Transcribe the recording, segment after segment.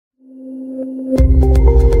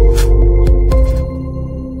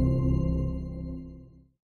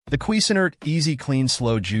The Cuisinart Easy Clean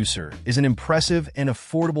Slow Juicer is an impressive and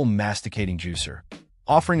affordable masticating juicer,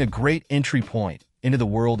 offering a great entry point into the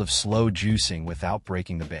world of slow juicing without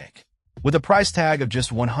breaking the bank. With a price tag of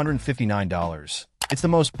just $159, it's the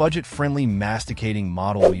most budget-friendly masticating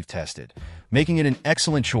model we've tested, making it an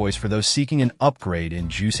excellent choice for those seeking an upgrade in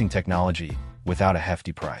juicing technology without a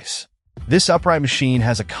hefty price. This upright machine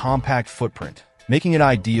has a compact footprint, making it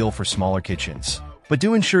ideal for smaller kitchens, but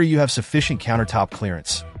do ensure you have sufficient countertop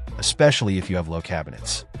clearance, especially if you have low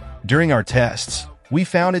cabinets. During our tests, we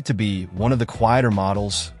found it to be one of the quieter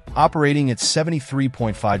models, operating at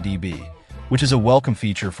 73.5 dB, which is a welcome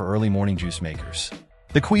feature for early morning juice makers.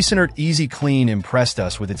 The Cuisinart Easy Clean impressed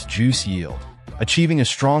us with its juice yield, achieving a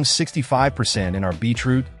strong 65% in our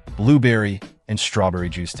beetroot, blueberry, and strawberry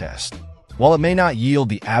juice test. While it may not yield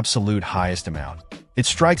the absolute highest amount, it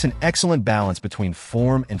strikes an excellent balance between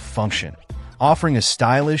form and function, offering a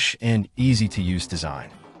stylish and easy-to-use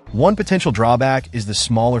design. One potential drawback is the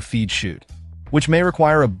smaller feed chute, which may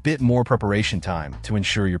require a bit more preparation time to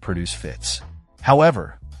ensure your produce fits.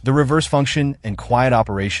 However, the reverse function and quiet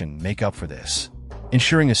operation make up for this,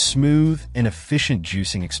 ensuring a smooth and efficient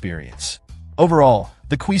juicing experience. Overall,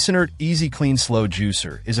 the Cuisinart Easy Clean Slow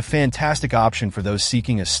Juicer is a fantastic option for those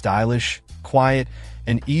seeking a stylish, quiet,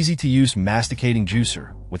 and easy-to-use masticating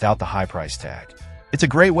juicer without the high price tag. It's a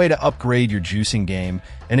great way to upgrade your juicing game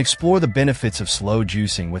and explore the benefits of slow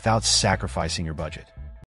juicing without sacrificing your budget.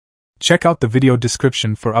 Check out the video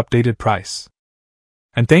description for updated price.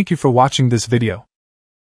 And thank you for watching this video.